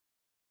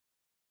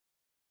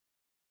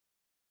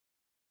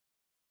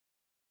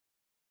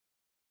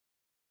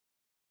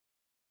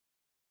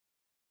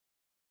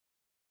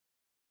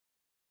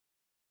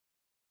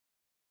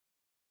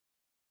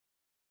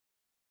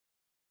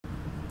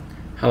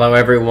Hello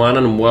everyone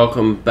and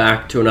welcome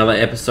back to another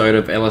episode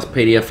of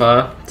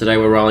LSPDFR. Today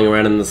we're rolling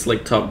around in the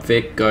Slick Top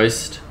Vic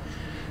Ghost,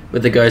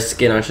 with the Ghost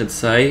skin I should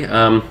say.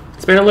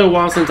 It's been a little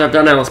while since I've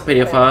done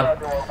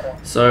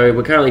LSPDFR, so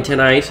we're currently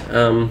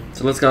 10-8,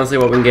 so let's go and see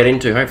what we can get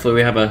into. Hopefully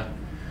we have a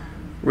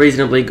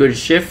reasonably good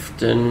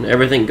shift and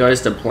everything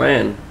goes to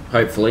plan,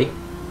 hopefully.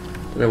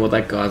 Don't know what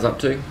that guy's up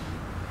to.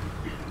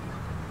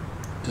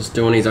 Just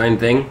doing his own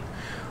thing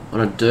on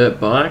a dirt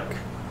bike.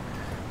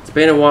 It's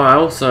been a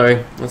while,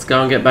 so let's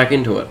go and get back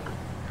into it.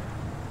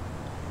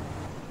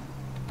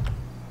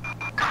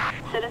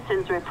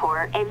 Citizens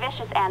report a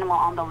vicious animal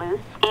on the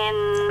loose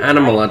in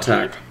Animal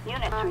attack.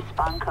 Units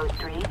respond code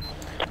 3.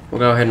 We'll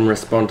go ahead and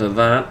respond to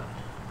that.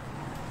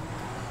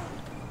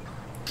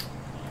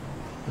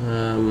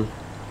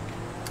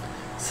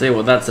 See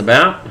what that's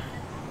about.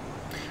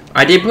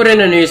 I did put in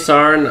a new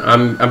siren.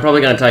 I'm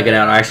probably going to take it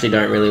out. I actually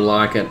don't really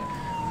like it,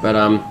 but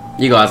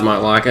you guys might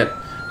like it.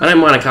 I don't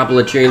mind a couple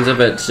of tunes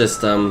of it. It's just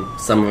some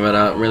of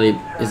it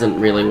isn't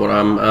really what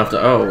I'm after.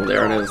 Oh,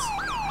 there it is.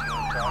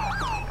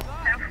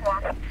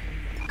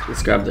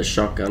 Let's grab the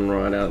shotgun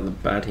right out of the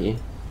bat here.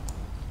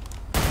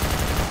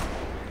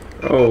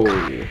 Oh.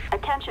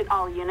 Attention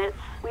all units.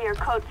 We are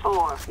code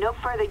 4. No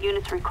further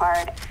units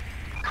required.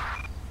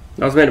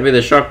 That was meant to be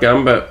the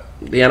shotgun, but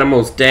the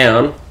animal's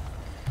down.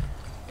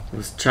 I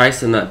was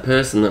chasing that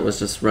person that was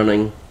just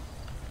running.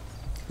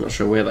 Not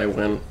sure where they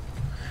went.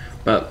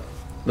 But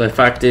the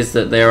fact is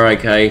that they're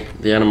okay.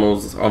 The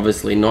animal's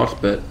obviously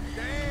not, but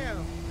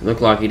it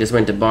looked like he just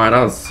went to bite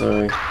us,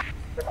 so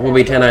we'll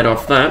be 10-8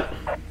 off that.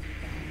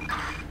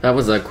 That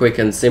was a quick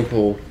and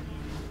simple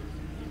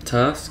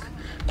task.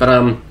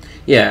 But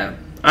yeah,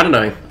 I don't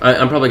know.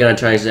 I'm probably going to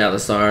change out the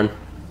siren.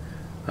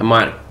 I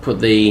might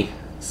put the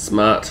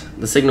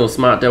Signal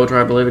Smart Delta,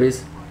 I believe it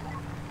is.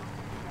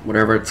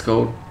 Whatever it's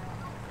called.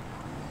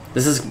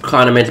 This is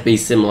kind of meant to be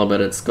similar,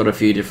 but it's got a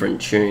few different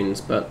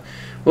tunes. But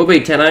we'll be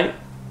 10-8.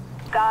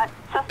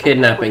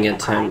 Kidnapping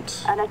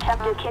attempt. An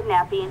attempted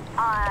kidnapping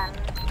on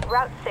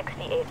Route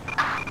 68.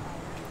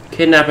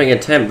 Kidnapping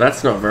attempt,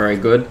 that's not very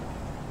good.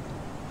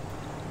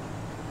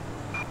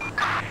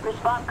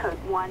 Respond code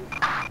 1.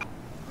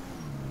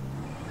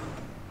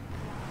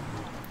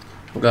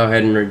 We'll go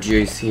ahead and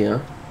reduce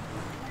here.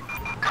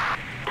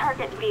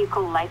 Target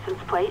vehicle license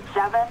plate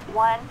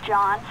 71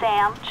 John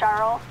Sam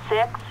Charles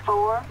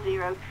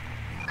 640.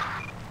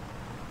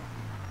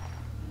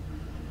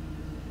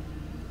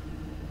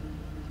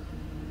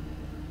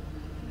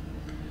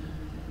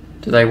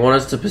 Do they want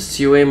us to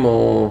pursue him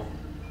or...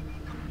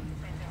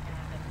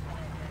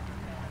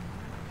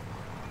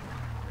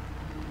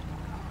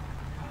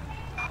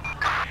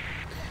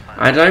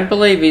 I don't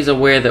believe he's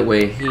aware that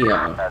we're here.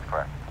 That's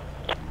correct.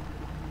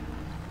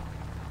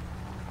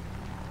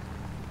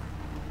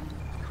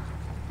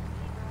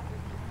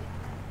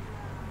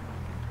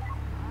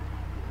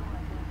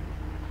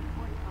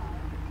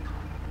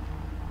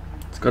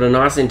 It's got a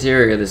nice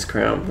interior, this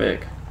Crown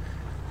Vic.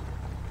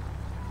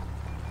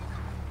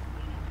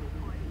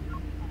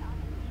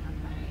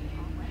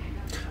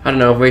 I don't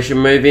know if we should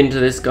move into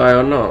this guy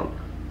or not.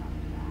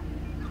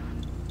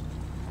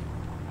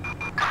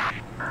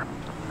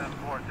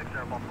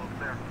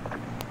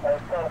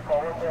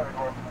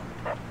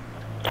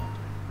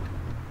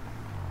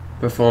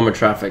 Perform a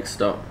traffic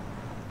stop.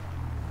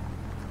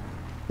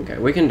 Okay,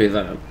 we can do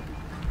that.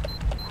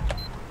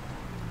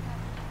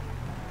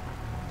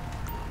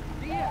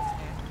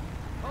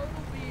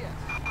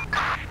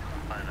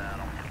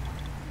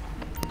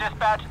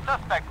 Dispatch,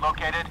 suspect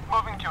located.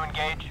 Moving to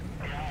engage.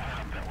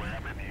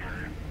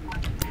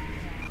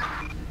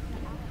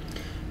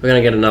 We're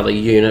gonna get another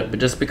unit, but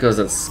just because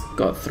it's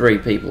got 3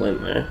 people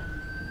in there.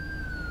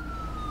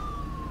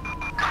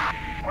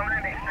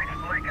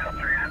 196 Blackout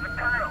 3 is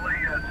apparently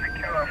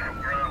secure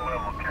from ground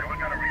level. Okay, we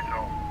got a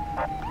result.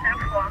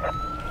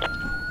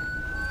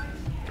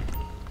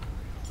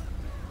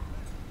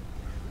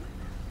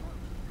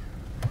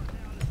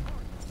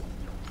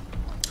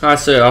 Hi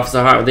sir,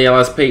 Officer Hart with the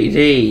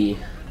LSPD.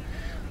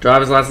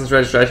 Driver's license,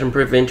 registration,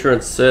 proof of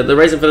insurance. Sir, the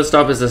reason for the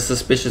stop is a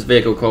suspicious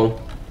vehicle call.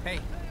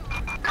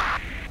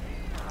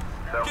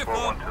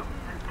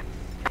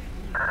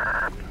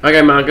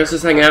 Okay, Marcus,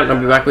 just hang out and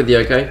I'll be back with you,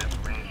 okay?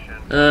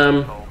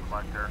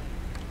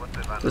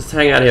 Just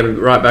hang out here, I'll be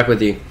right back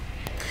with you.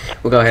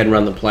 We'll go ahead and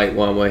run the plate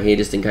while we're here,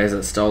 just in case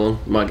it's stolen.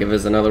 Might give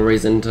us another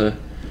reason to,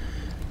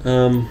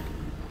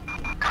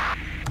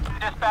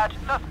 Dispatch,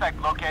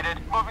 suspect located.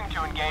 Moving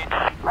to engage.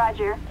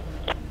 Roger.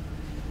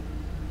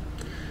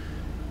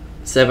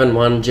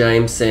 7-1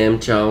 James Sam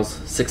Charles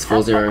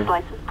 640.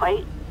 License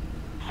plate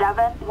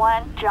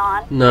 71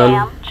 John None.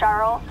 Sam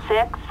Charles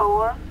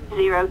 640.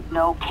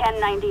 No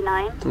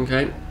 1099.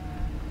 Okay.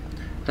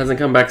 Hasn't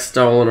come back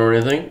stolen or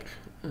anything.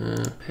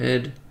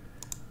 Ped.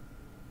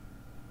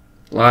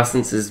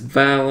 License is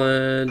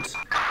valid.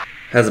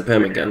 Has a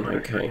permit gun.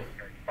 Okay.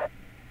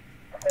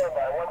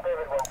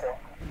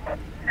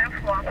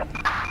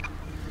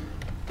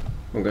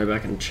 We'll go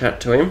back and chat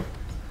to him.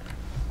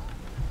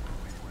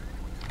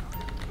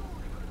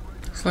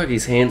 Looks like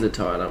his hands are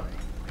tied up.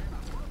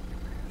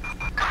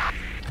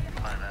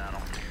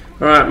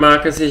 Alright,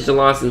 Marcus, here's your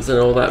license and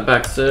all that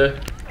back, sir.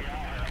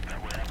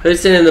 Who's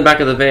sitting in the back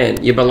of the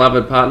van? Your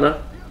beloved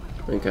partner?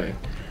 Okay.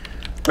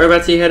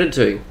 Whereabouts are you headed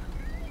to?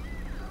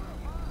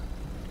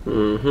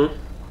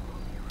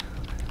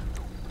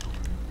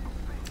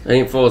 They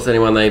didn't force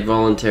anyone, they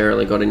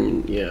voluntarily got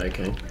in. Yeah,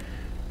 okay.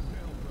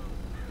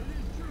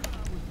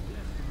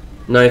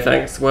 No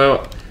thanks.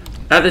 Well,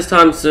 at this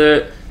time,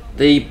 sir,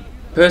 the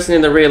person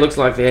in the rear looks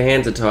like their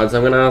hands are tied, so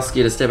I'm going to ask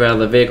you to step out of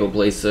the vehicle,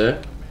 please,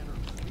 sir.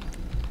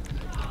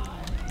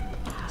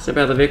 Step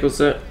out of the vehicle,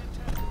 sir.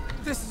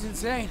 This is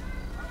insane.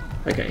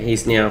 Okay,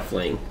 he's now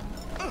fleeing.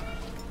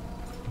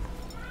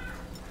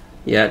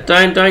 Yeah,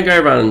 don't go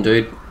running,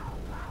 dude.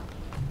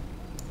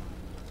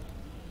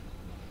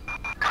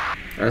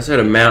 I just heard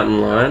a mountain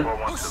lion.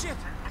 Oh shit!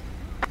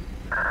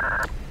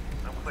 I'm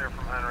clear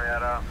from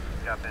Henrietta.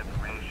 Got the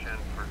information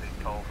for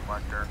the toll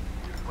collector.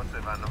 What's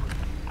the van number?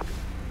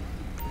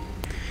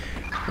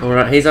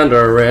 Alright, he's under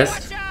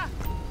arrest.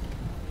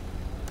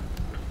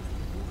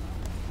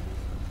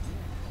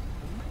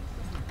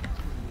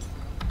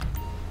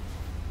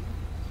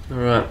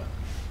 Alright.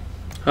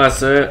 Hi,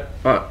 sir.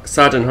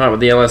 Sergeant Hart with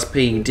the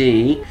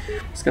LSPD.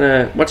 Just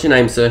gonna... What's your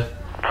name, sir?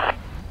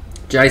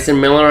 Jason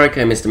Miller?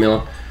 Okay, Mr.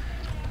 Miller.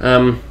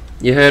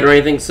 You heard or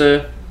anything,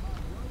 sir?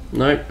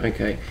 Nope?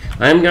 Okay.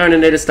 I am going to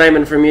need a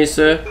statement from you,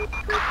 sir.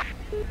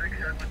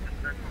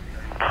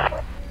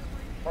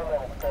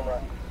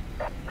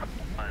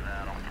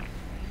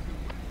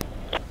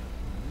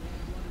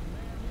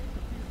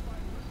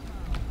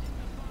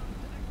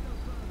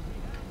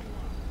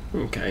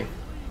 Okay.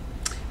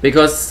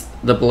 Because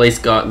the police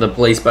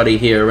buddy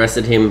here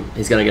arrested him,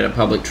 he's going to get a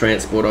public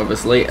transport,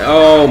 obviously.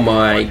 Oh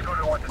my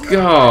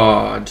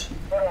god.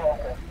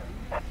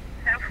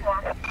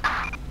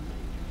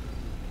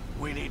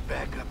 We need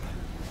backup.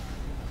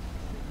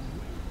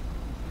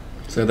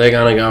 So they're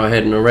going to go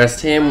ahead and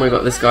arrest him. We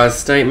got this guy's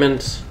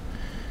statement.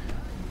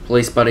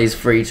 Police buddy's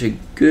free to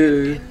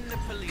go.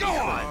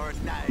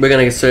 We're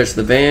going to search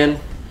the van.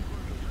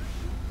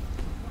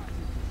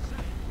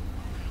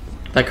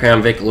 That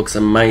Crown Vic looks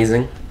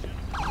amazing.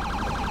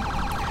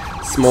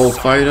 Small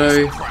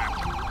photo.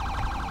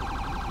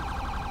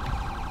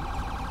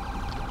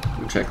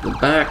 We'll check the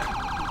back.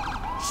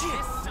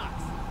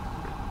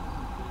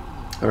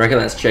 I reckon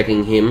that's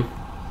checking him.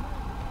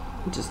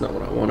 Which is not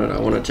what I wanted. I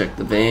want to check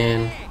the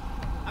van.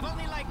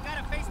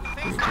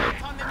 Okay.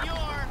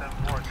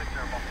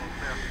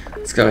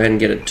 Let's go ahead and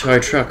get a tow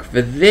truck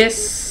for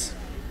this.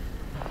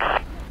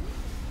 Alright,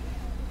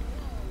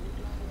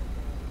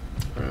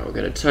 we'll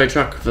get a tow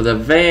truck for the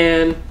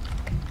van.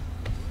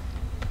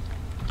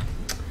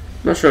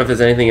 Not sure if there's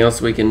anything else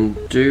we can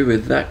do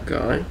with that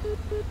guy.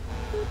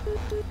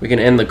 We can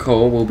end the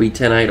call. We'll be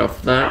 10-8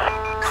 off that.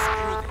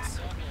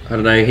 I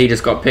don't know. He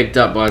just got picked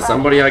up by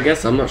somebody, I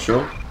guess. I'm not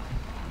sure.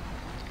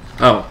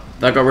 Oh,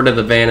 that got rid of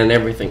the van and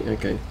everything.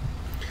 Okay.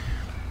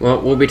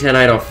 Well, we'll be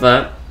 10-8 off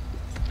that.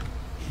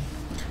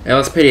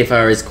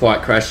 LSPDFR is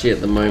quite crashy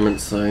at the moment,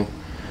 so...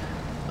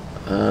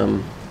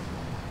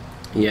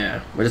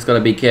 yeah, we just got to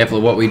be careful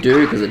of what we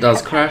do because it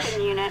does crash.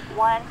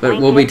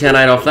 But we'll be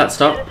 10-8 off that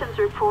stop. Citizens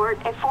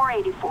report at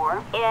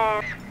 484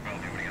 in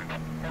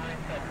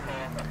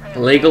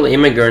Illegal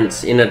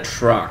immigrants in a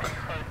truck.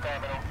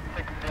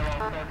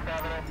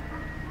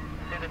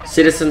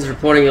 Citizens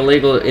reporting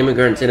illegal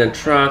immigrants in a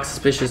truck.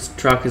 Suspicious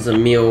truck is a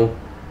mule.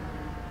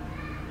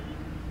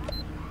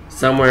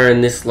 Somewhere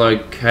in this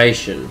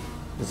location.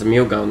 There's a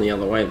mule going the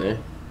other way there.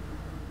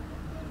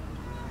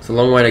 It's a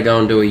long way to go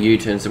and do a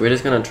U-turn, so we're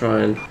just going to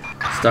try and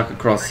stuck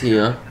across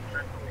here.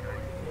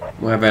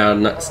 We'll have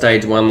our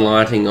stage 1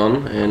 lighting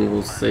on and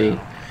we'll see.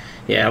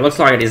 Yeah, it looks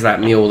like it is that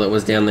mule that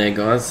was down there,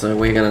 guys, so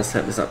we're going to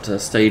set this up to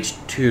stage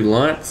 2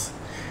 lights,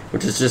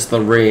 which is just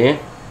the rear.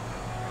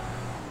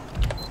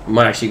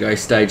 Might actually go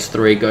stage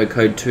 3, go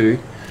code 2,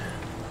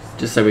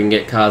 just so we can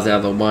get cars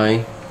out of the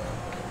way.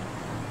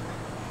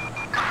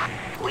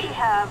 we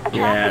have a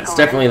Yeah, traffic it's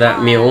definitely alert that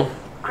on mule.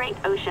 Great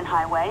Ocean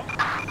Highway.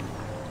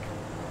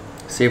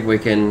 See if we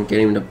can get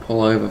him to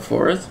pull over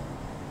for us.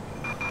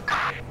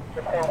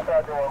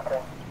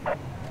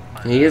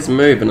 He is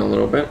moving a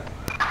little bit.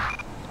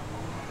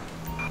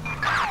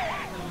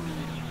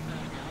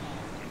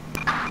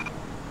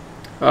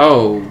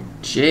 Oh,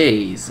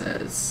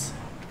 Jesus.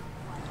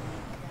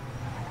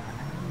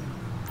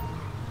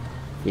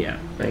 Yeah,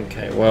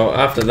 okay. Well,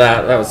 after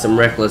that, that was some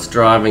reckless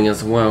driving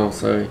as well,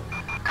 so...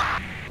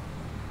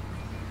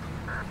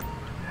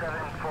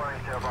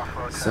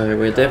 So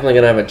we're definitely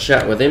going to have a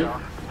chat with him.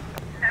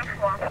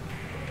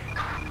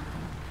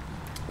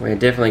 We're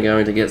definitely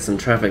going to get some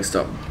traffic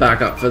stop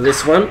backup for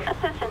this one.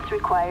 Assistance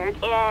required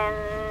in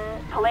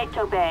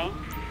Paleto Bay.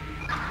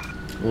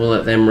 We'll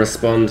let them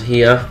respond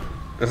here,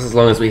 just as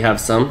long as we have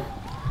some.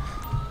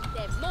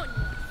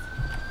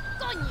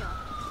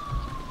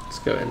 Let's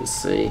go ahead and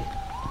see.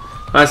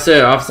 Hi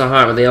sir, Officer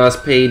Hart with the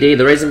LSPD.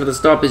 The reason for the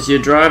stop is you're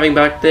driving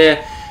back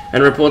there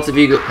and reports of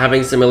you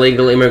having some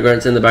illegal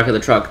immigrants in the back of the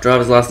truck.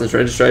 Driver's license,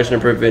 registration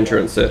and proof of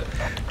insurance, sir.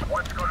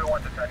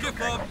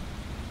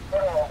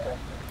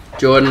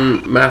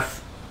 Jordan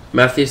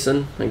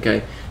Mathewson.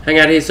 Okay. Hang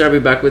out here, sir. I'll be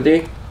back with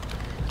you.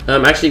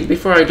 Actually,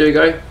 before I do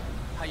go,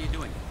 How you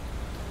doing?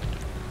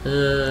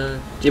 do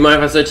you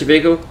mind if I search your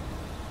vehicle?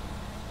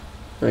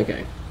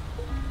 Okay.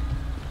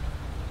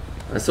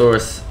 I saw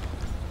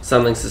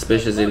something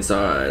suspicious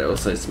inside. I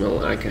also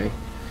smell it. Okay.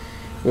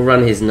 We'll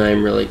run his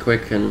name really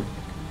quick and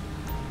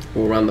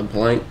we'll run the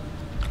plate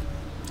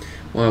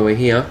while we're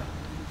here.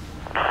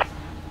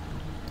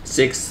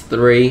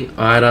 63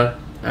 Ida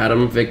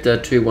Adam Victor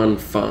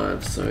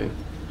 215. So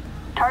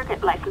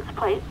Target license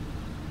plate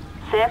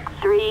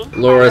 63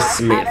 Laura Ida,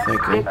 Smith. Adam,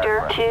 Okay.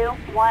 Victor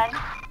 21.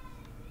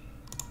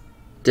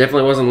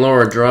 Definitely wasn't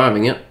Laura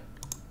driving it.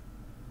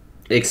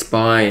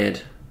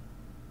 Expired.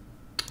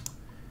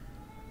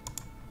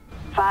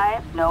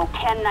 5, no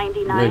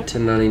 1099. No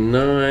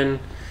 1099.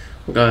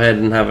 We'll go ahead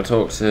and have a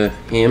talk to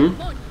him.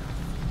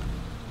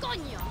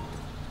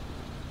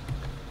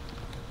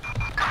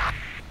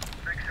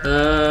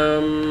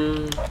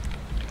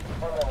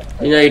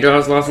 You know your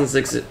driver's license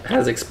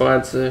has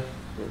expired, sir?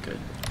 Okay.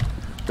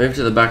 Move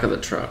to the back of the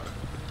truck.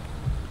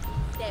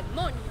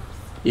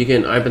 You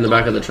can open the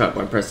back of the truck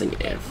by pressing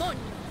F.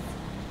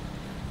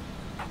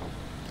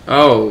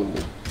 Oh,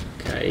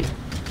 okay.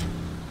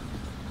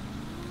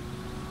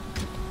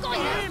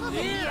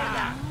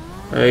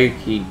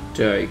 Okie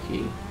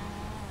dokie.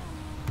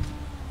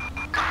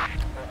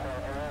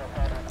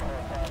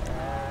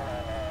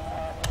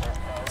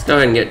 Let's go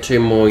ahead and get 2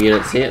 more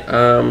units here. Queen 2,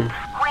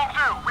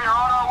 we are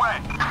on our way.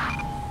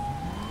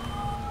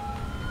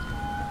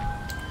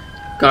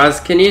 Guys,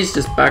 can you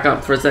just back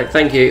up for a sec?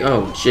 Thank you.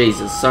 Oh,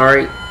 Jesus,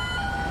 sorry.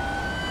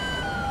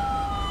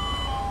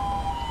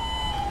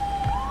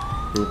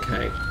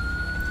 Okay.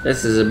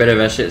 This is a bit of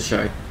a shit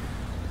show.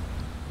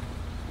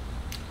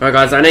 Alright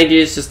guys, I need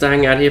you just to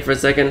hang out here for a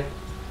second.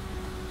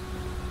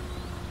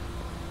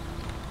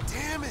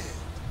 Damn it!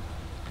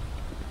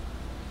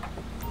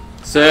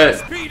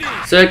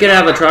 Sir, get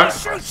out of the truck.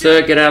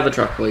 Sir, get out of the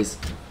truck, please.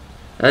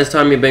 At this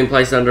time, you're being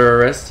placed under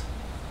arrest.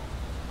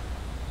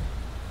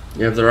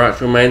 You have the right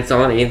to remain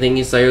silent. Anything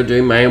you say or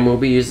do may and will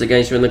be used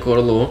against you in the court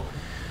of law.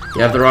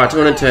 You have the right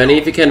to an attorney.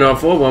 If you cannot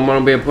afford one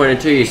will be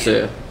appointed to you,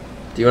 sir.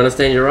 Do you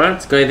understand your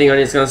rights? Got anything on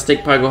you that's going to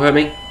stick, poke, or hurt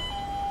me?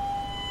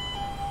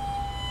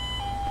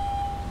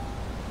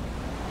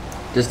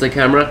 Just the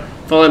camera.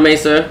 Follow me,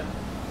 sir.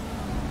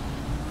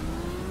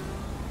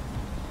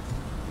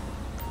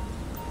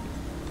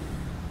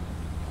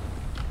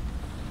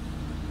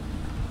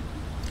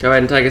 Go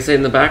ahead and take a seat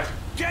in the back.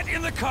 Get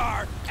in the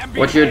car and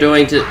What you're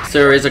doing,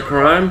 sir, is a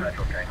crime.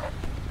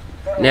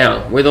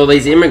 Now, with all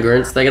these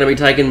immigrants, they're going to be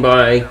taken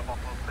by,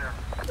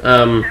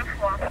 I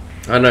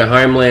don't know,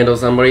 Homeland or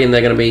somebody, and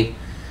they're going to be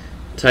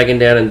taken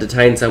down and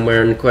detained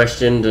somewhere and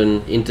questioned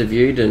and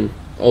interviewed and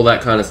all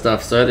that kind of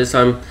stuff. So this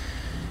time,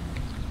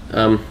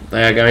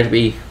 they are going to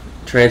be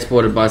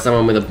transported by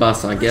someone with a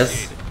bus, I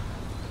guess.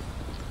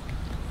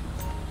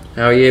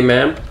 How are you,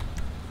 ma'am?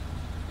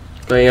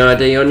 Got any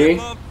ID on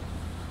you?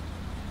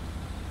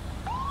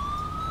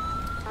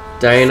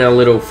 Dana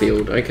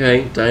Littlefield.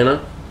 Okay,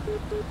 Dana.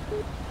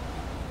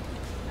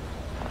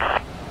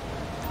 It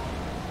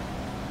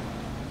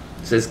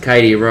says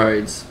Katie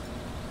Rhodes.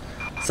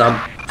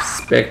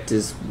 Suspect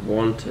is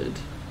wanted.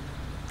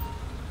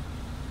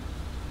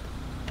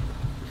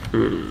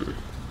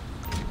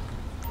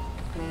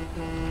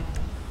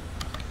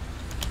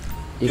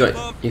 You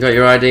got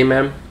your ID,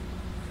 ma'am?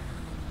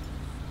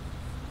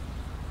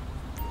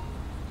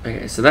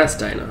 Okay, so that's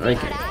Dana.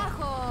 Okay.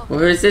 Well,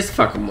 who's this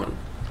fucking one?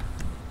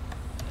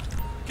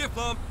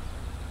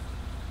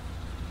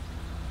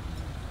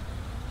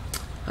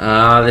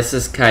 This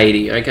is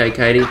Katie. Okay,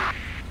 Katie.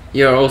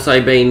 You're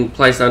also being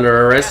placed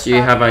under arrest. You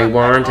have a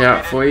warrant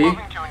out for you.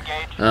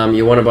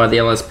 You're wanted by the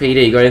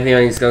LSPD. You got anything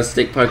on you that's going to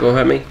stick, poke, or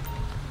hurt me?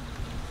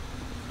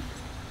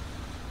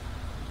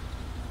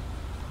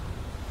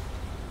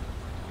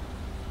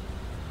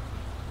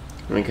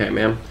 Okay,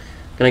 ma'am.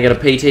 Gonna get a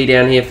PT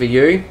down here for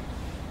you.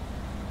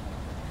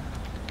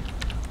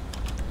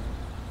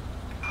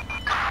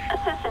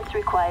 Assistance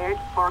required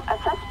for a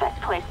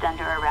suspect placed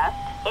under arrest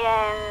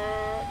in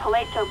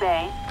Paleto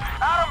Bay.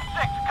 Adam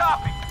 6,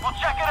 copy. We'll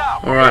check it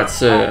out. Alright,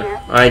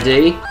 sir.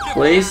 ID,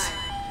 please.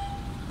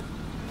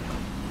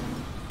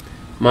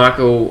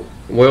 Michael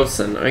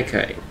Wilson.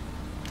 Okay.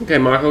 Okay,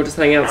 Michael, just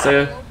hang out,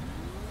 sir.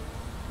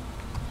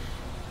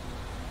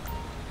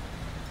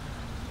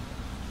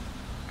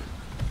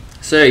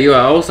 Sir, you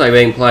are also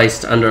being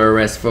placed under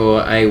arrest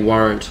for a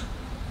warrant.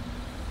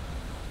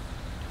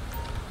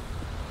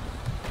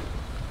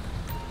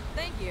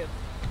 Thank you.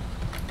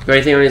 Got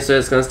anything on you, sir,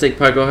 that's going to stick,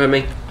 poke, or hurt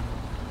me?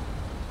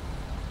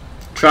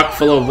 Truck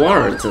full of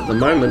warrants at the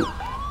moment.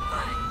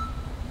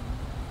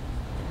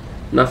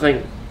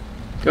 Nothing?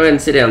 Go ahead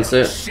and sit down,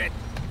 sir.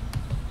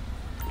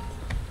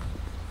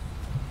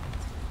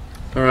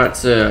 Alright,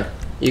 sir.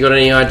 You got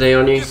any ID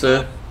on you,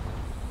 sir?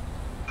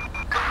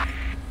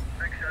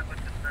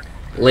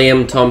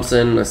 Liam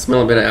Thompson. I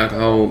smell a bit of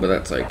alcohol, but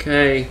that's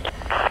okay.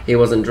 He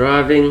wasn't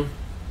driving.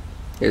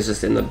 He was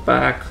just in the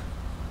back.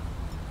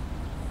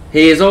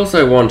 He is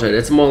also wanted.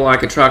 It's more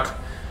like a truck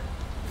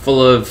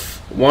full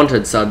of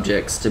wanted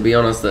subjects, to be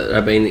honest, that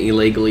have been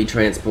illegally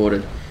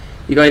transported.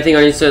 You got anything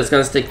on you, sir, that's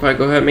going to stick, poke,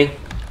 or hurt me?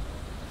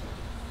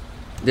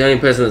 The only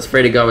person that's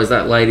free to go is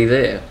that lady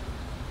there.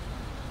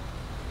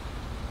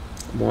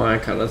 Wire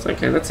cutters.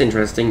 Okay, that's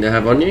interesting to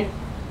have on you.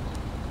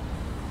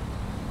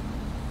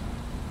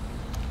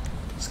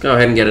 Let's go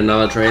ahead and get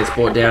another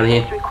transport down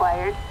here.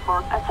 Required for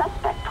a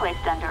suspect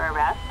placed under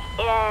arrest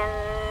in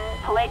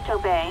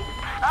Paleto Bay.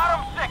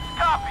 Adam 6,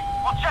 copy.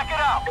 We'll check it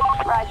out.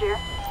 Roger.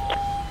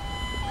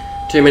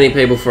 Too many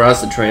people for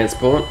us to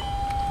transport.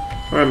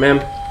 Alright, ma'am.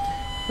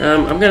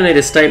 I'm going to need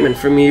a statement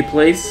from you,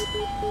 please.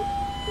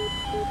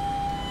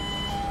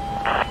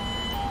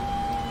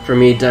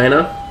 From you,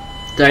 Dana.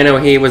 Dana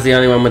here was the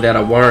only one without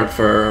a warrant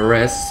for her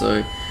arrest,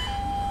 so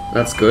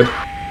that's good.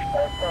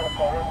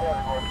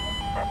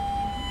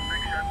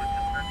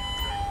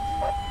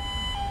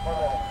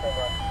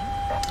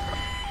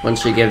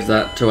 Once she gives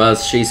that to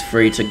us, she's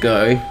free to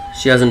go.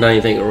 She hasn't done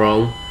anything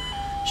wrong.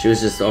 She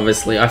was just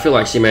obviously... I feel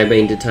like she may have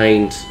been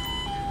detained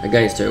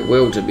against her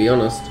will, to be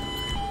honest.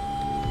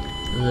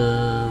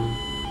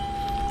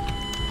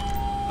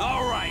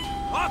 Alright,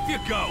 off you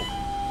go.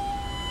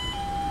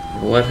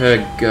 Let her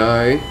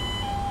go.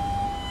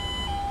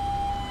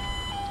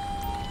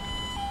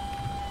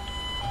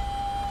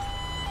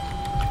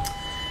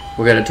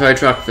 We'll get a tow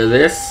truck for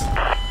this.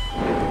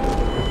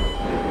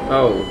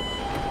 Oh.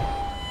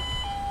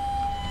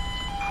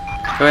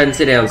 Go ahead and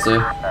sit down, sir.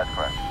 That's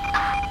correct.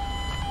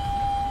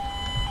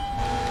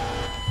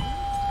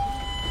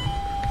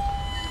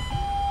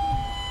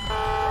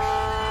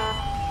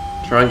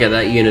 Try and get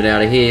that unit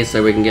out of here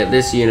so we can get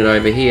this unit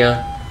over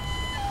here.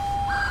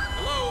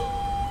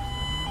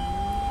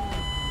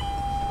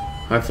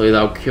 Hopefully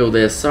they'll kill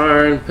their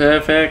siren.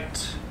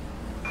 Perfect.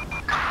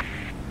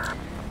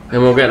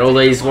 And we'll get all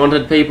these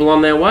wanted people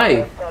on their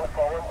way.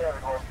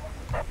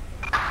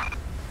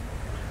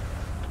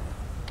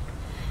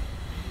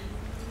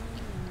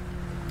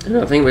 And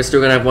I think we're still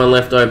going to have one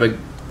leftover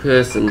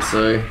person,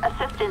 so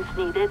Assistance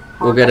needed.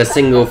 we'll get a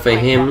single for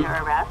him. Under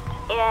arrest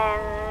in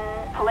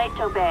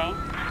Paleto Bay.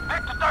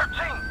 Victor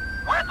 13,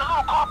 we're at the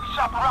little coffee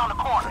shop around the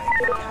corner.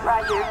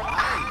 Roger.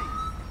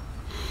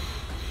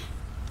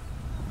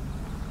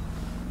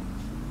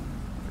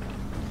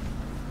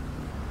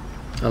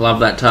 I love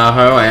that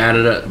Tahoe. I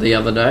added it the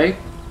other day.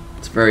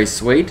 It's very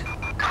sweet.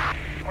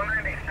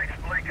 196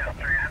 Bleecker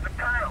Street is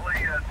apparently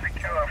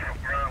secure from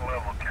ground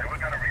level. Okay, we're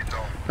gonna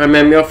resolve. Alright,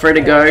 ma'am, you're free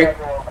to go.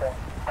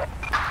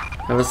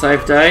 Have a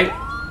safe day.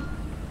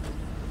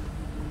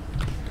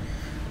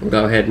 We'll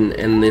go ahead and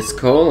end this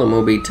call and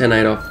we'll be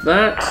 10-8 off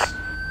that.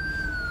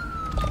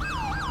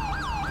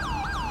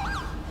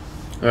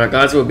 Alright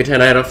guys, we'll be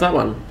 10-8 off that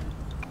one.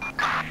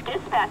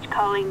 Dispatch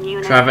calling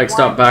unit. Traffic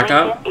stop back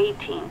up.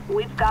 18.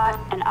 We've got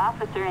an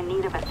officer in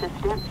need of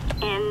assistance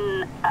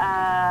in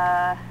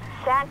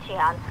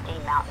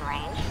Sanchiansky Mountain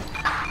Range.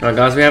 Alright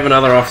guys, we have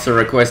another officer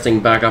requesting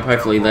backup.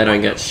 Hopefully they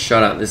don't get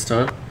shot at this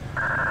time.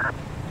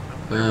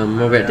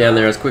 We'll get down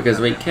there as quick as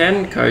we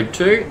can. Code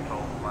 2.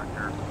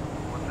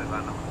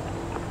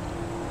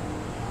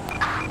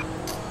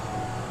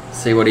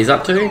 See what he's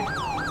up to.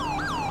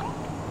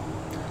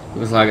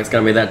 Looks like it's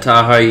going to be that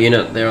Tahoe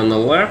unit there on the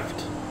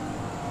left.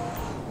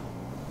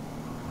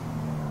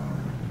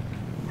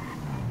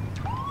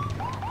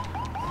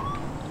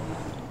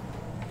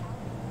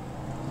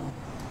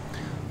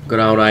 Good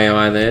old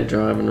AI there,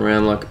 driving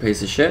around like a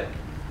piece of shit.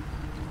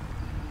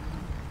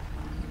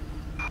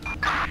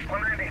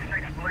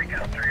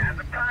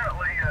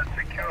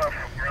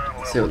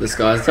 See what this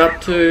guy's up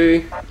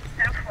to.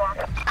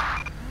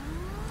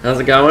 How's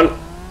it going?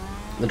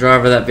 The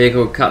driver of that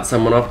vehicle cut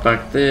someone off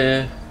back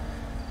there.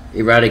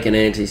 Erratic and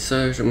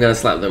anti-social. I'm going to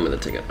slap them with a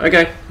ticket.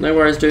 Okay, no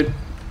worries, dude.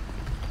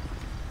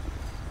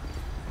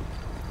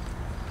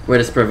 We're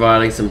just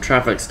providing some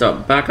traffic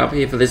stop backup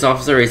here for this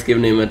officer. He's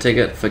giving him a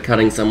ticket for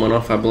cutting someone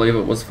off, I believe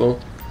it was for.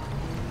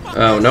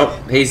 Oh, nope.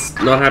 He's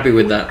not happy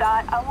with that.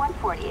 Got a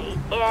 148 in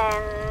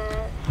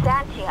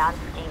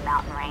Sanchiansky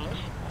Mountain Range.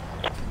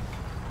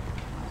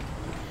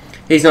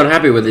 He's not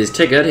happy with his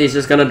ticket. He's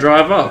just going to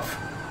drive off.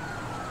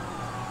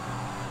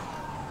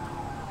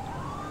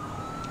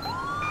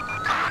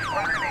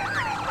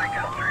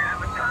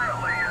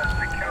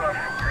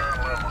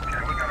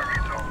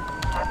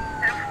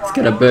 Let's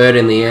get a bird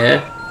in the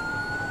air.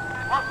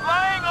 We're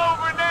flying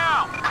over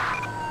now.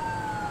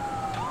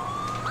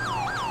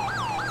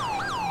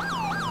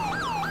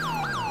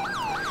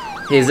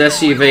 His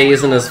SUV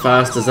isn't as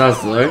fast as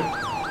us though.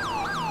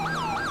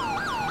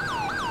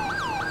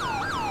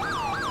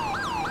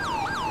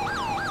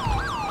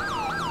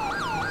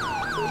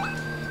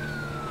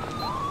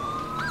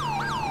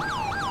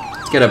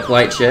 Let's get a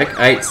plate check.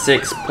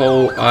 86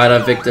 Paul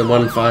Ida Victor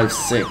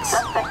 156.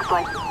 Suspect's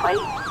license plate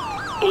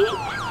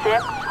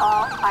 86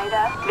 Paul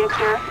Ida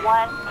Victor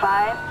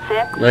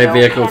 156. No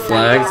vehicle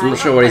flags. I'm not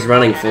sure what he's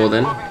running for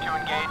then. Moving to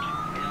engage.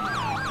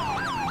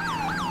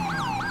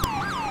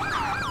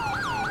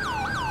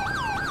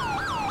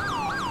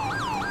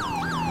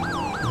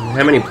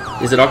 How many?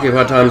 Is it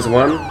occupied times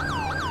 1?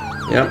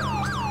 Yep.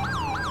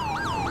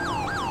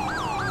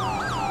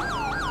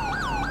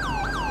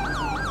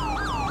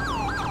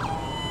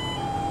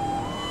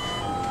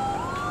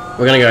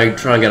 We're gonna go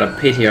try and get a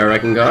pit here, I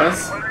reckon,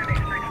 guys.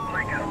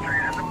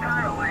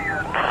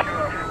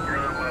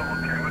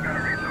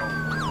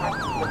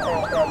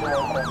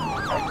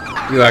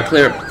 You are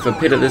clear for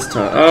pit at this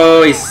time.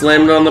 Oh, he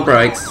slammed on the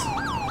brakes.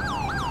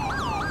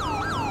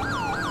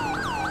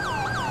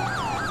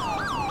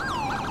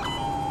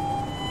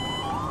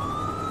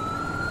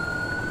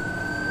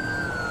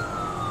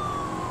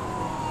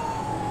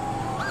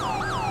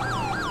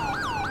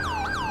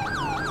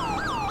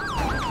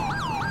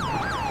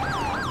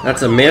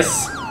 That's a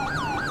miss.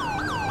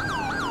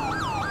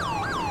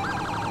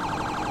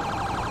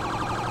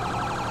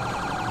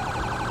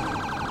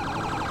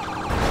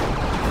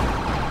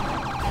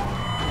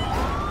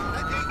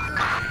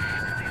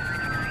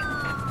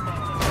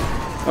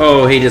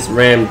 Oh, he just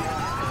rammed.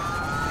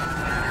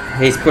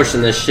 He's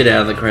pushing the shit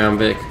out of the Crown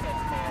Vic.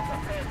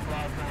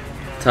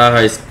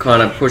 Tahoe's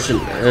kind of pushing.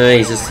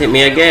 He's just hit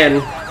me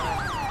again.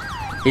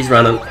 He's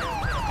running.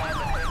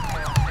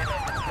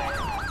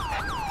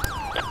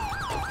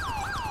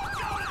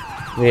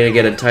 We need to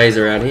get a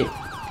taser out here.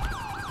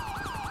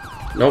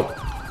 Nope.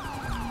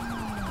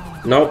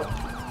 Nope.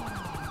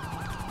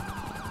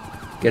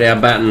 Get our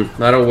baton.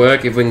 That'll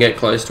work if we can get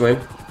close to him.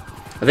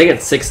 I think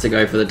it's 6 to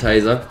go for the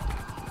taser.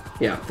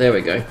 Yeah, there we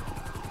go.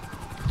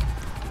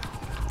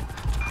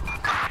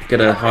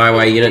 Get a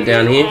highway unit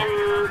down here.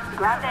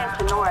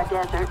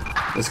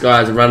 This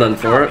guy's running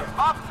for it.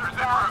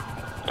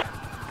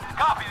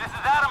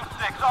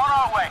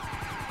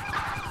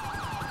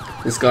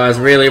 This guy's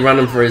really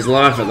running for his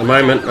life at the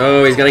moment.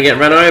 Oh, he's gonna get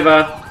run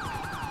over.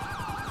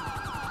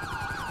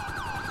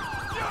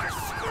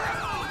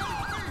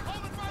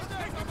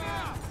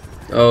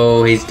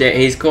 Oh,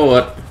 he's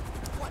caught.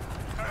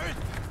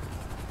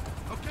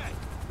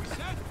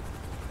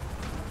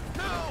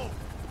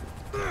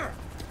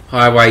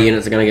 Highway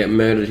units are gonna get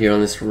murdered here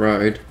on this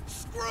road.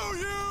 Screw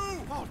you!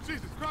 Oh,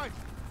 Jesus Christ!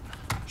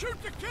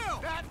 Shoot to kill!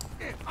 That's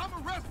it! I'm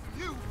arresting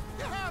you!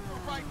 You have the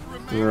right to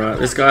remain. Alright,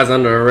 this guy's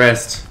under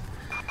arrest.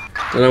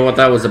 Don't know what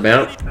that was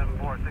about.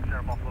 746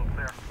 Buffalo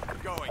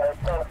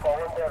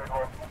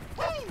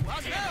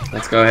clear.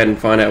 Let's go ahead and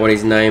find out what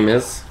his name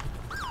is.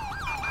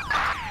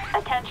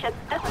 Attention,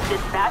 this is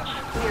dispatch.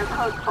 We are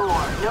code 4.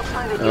 No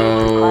further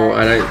Oh,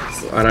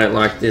 I don't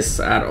like this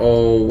at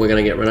all. We're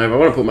gonna get run over. I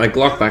want to put my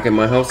Glock back in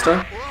my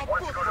holster.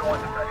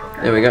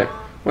 There we go.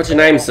 What's your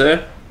name,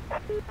 sir?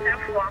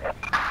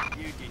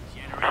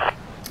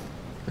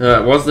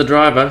 It was the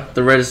driver,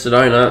 the registered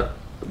owner.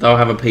 They'll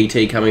have a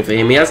PT coming for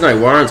him. He has no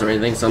warrants or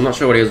anything, so I'm not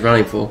sure what he was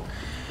running for.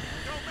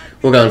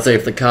 We'll go and see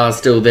if the car's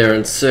still there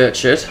and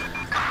search it.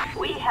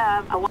 We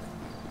have a...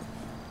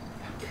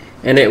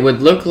 And it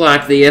would look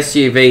like the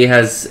SUV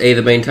has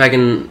either been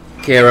taken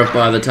care of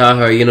by the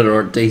Tahoe unit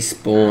or it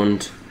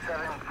despawned.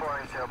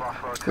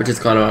 Which is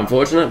kind of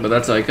unfortunate, but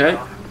that's okay.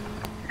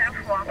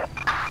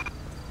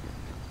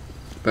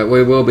 But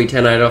we will be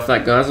 10-8 off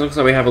that, guys. Looks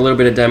like we have a little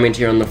bit of damage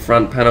here on the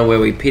front panel where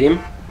we pit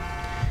him.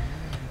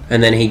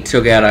 And then he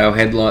took out our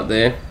headlight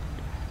there.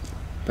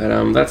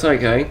 But that's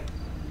okay.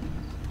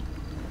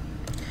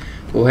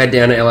 We'll head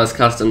down to LS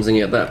Customs and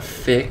get that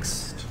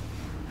fixed.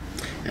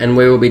 And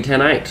we will be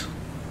 10-8.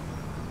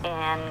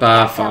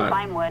 Bar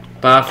Fight.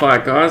 Bar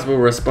Fight, guys. We'll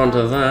respond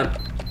to that.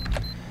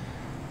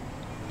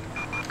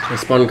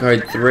 Respond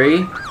code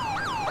 3.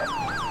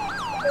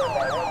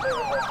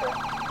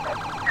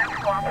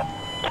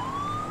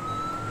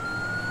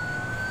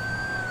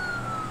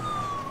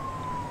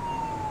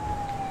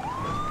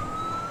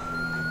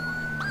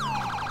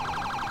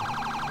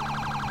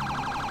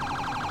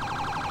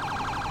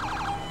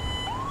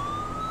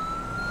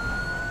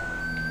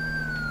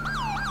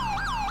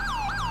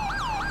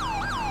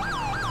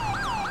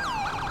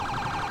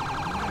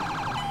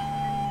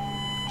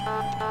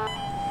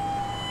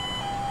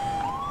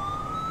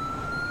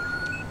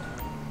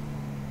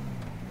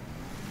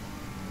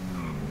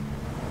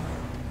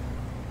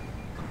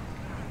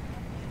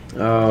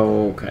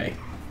 Oh, okay.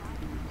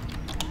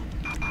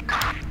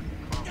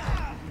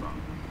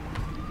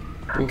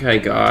 Okay,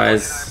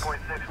 guys.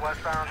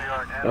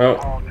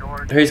 Well,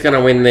 who's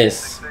gonna win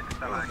this?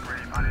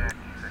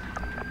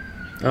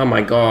 Oh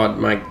my god,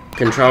 my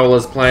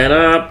controller's playing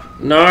up.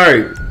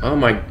 No! Oh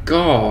my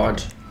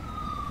god.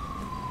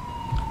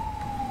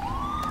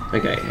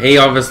 Okay, he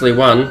obviously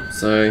won,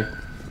 so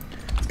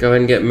let's go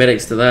ahead and get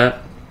medics to that.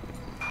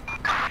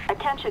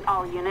 Attention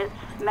all units.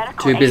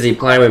 Medical Too busy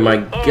playing with my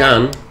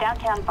gun.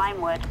 Downtown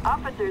Vinewood.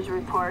 Officers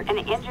report an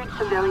injured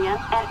civilian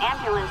and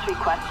ambulance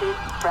requested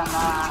from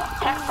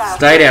textile.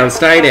 Stay down,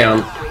 stay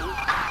down.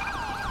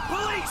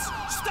 Police!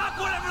 Stop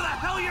whatever the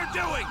hell you're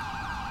doing!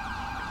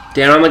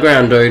 Down on the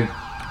ground, dude.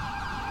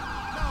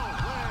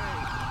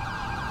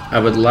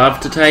 I would love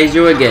to tase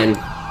you again.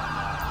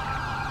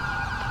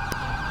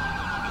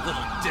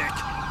 Little dick.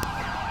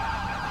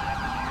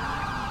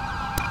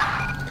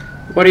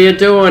 What are you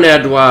doing,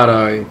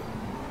 Eduardo?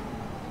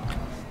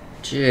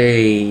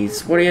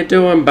 Jeez, what are you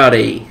doing,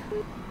 buddy?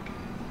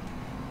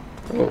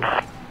 Oh.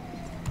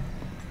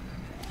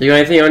 You got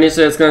anything on you,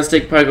 sir, that's gonna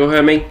stick, poke, or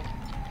hurt me?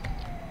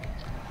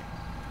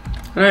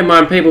 I don't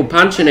mind people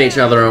punching each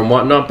other and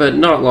whatnot, but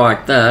not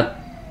like that.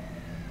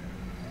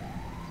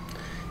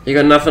 You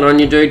got nothing on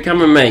you, dude? Come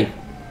with me.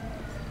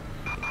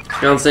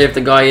 Go and see if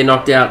the guy you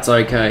knocked out's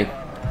okay.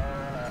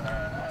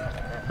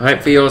 I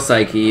hope for your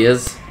sake he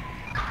is.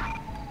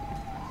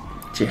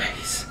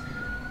 Jeez.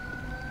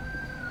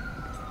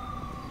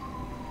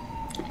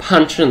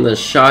 Punching the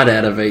shit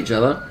out of each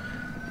other.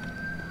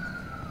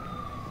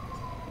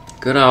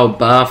 Good old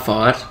bar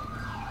fight.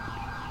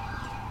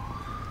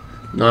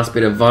 Nice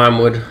bit of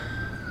Vinewood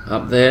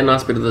up there.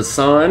 Nice bit of the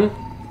sign.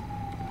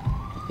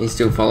 He's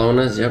still following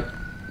us, yep.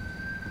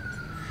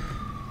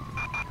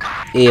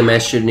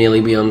 EMS should nearly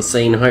be on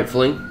scene,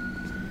 hopefully.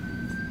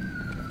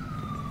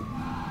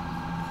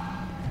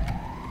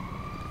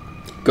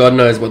 God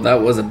knows what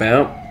that was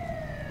about.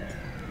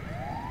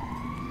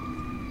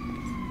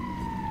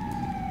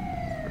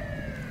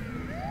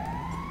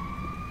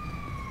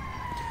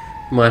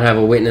 Might have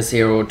a witness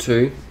here or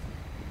two.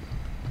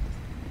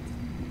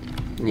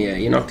 Yeah,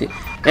 you knocked it.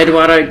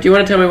 Eduardo, do you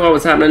want to tell me what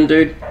was happening,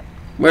 dude?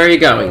 Where are you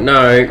going?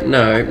 No,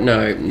 no,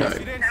 no, no. You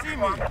didn't see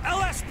me.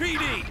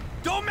 LSPD!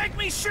 Don't make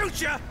me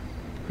shoot you!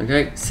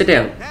 Okay, sit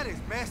down. That is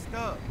messed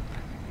up.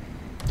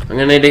 I'm going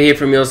to need to hear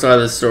from your side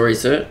of the story,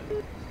 sir.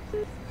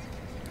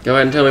 Go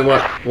ahead and tell me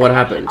what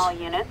happened. All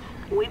units,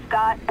 we've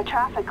got a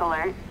traffic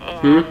alert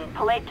in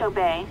Paleto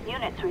Bay.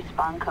 Units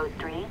respond code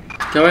 3.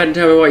 Go ahead and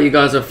tell me what you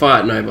guys are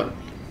fighting over.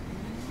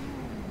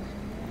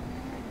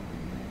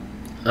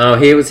 Oh,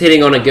 he was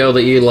hitting on a girl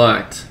that you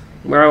liked.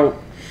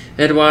 Well,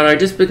 Eduardo,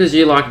 just because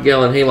you like a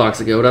girl and he likes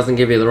a girl doesn't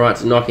give you the right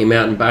to knock him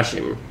out and bash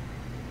him.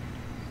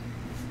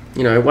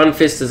 You know, one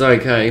fist is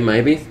okay,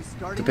 maybe,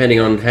 depending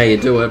on how you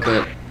do it,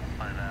 but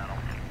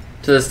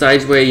to the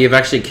stage where you've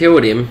actually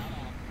killed him,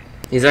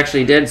 he's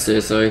actually dead, sir,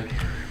 so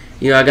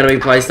you are going to be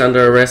placed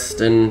under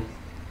arrest and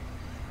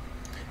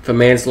for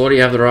manslaughter.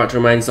 You have the right to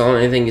remain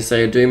silent. Anything you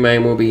say or do may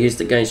and will be used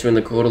against you in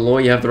the court of law.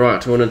 You have the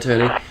right to an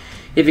attorney.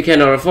 If you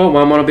cannot afford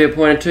one, one will be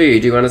appointed to you.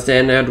 Do you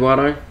understand now,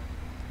 Eduardo?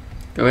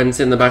 Go ahead and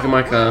sit in the back of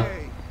my car.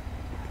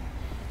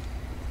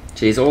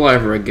 She's all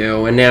over a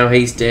girl, and now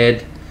he's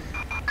dead.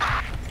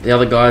 The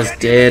other guy's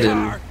dead,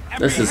 and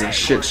this is a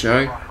shit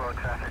show.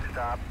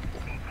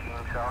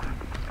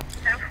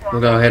 We'll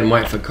go ahead and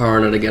wait for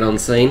coroner to get on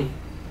scene.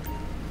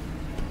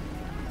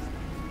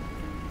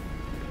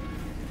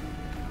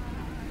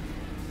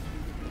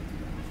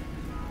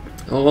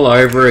 All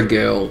over a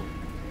girl.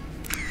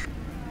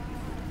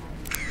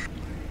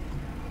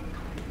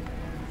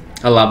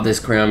 I love this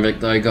Crown Vic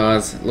though,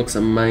 guys. It looks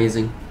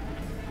amazing.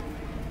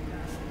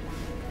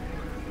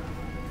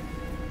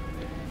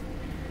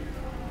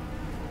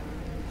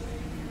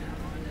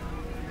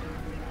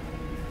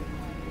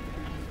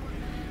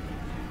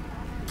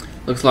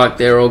 Looks like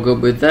they're all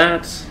good with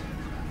that.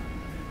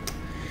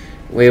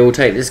 We will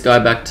take this guy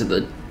back to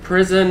the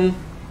prison.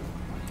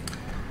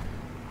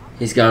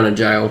 He's going to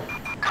jail.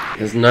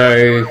 There's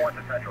no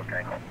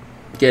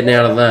getting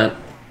out of that.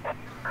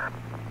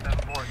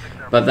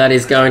 But that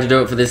is going to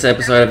do it for this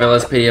episode of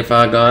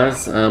LSPDFR,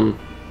 guys.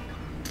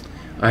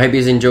 I hope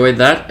you enjoyed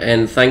that,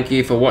 and thank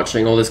you for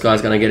watching. All this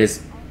guy's going to get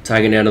is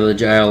taken out of the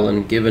jail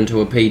and given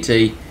to a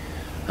PT.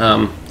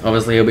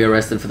 Obviously he'll be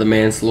arrested for the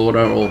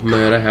manslaughter or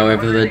murder,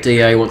 however the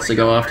DA wants to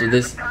go after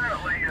this.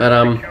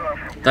 But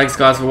thanks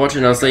guys for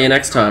watching. I'll see you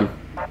next time.